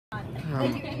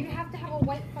You have to have a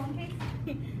white phone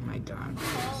case? My God.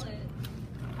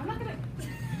 I'm not gonna...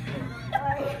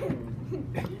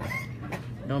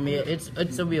 No, Mia,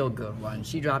 it's a real good one.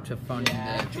 She dropped her phone in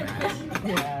the trash.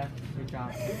 Yeah, she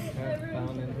dropped her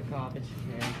phone in the garbage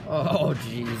can. Oh,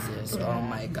 Jesus. Oh,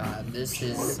 my God. This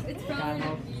is... It's from...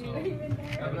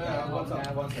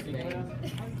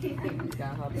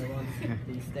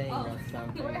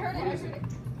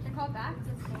 Call back?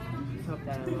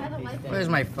 Where's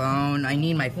my phone? I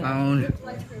need my phone.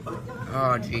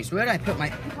 Oh, jeez. Where did I put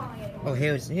my... Oh,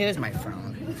 here's my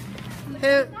phone.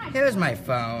 Here's my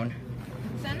phone.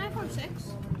 Is that an iPhone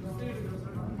 6?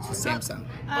 It's a Samsung.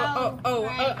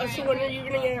 So when are you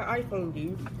gonna get an iPhone,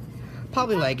 dude?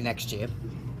 Probably like next year.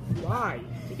 Why?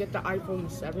 To get the iPhone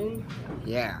 7?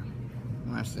 Yeah.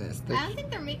 Watch this. I don't think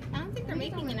they're making an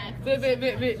iPhone.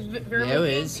 There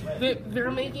is.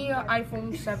 They're making an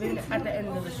iPhone 7 at the end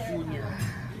of the school year.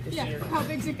 This year. How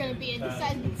big is it gonna be? The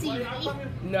size of the TV?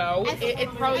 No,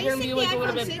 it's probably gonna be like a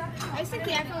little bit. I just think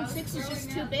the iPhone 6 is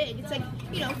just too big. It's like,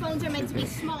 phones are meant to be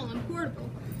small and portable.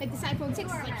 Like this iPhone 6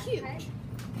 is like huge.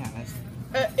 Yeah, that's...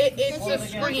 It's the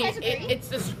screen. It's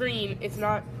the screen. It's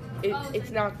not.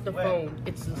 It's not the phone.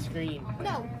 It's the screen.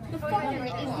 No, the phone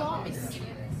is lost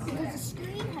because the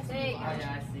screen has to be large.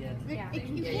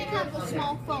 You can't have a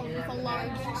small phone with a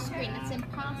large screen. It's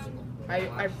impossible.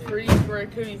 I'm pretty sure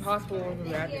it could be possible with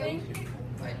that thing.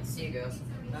 Alright, see you guys.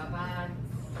 Bye-bye.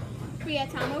 But yeah,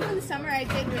 Tom, over the summer I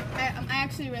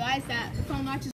actually realized that the phone watches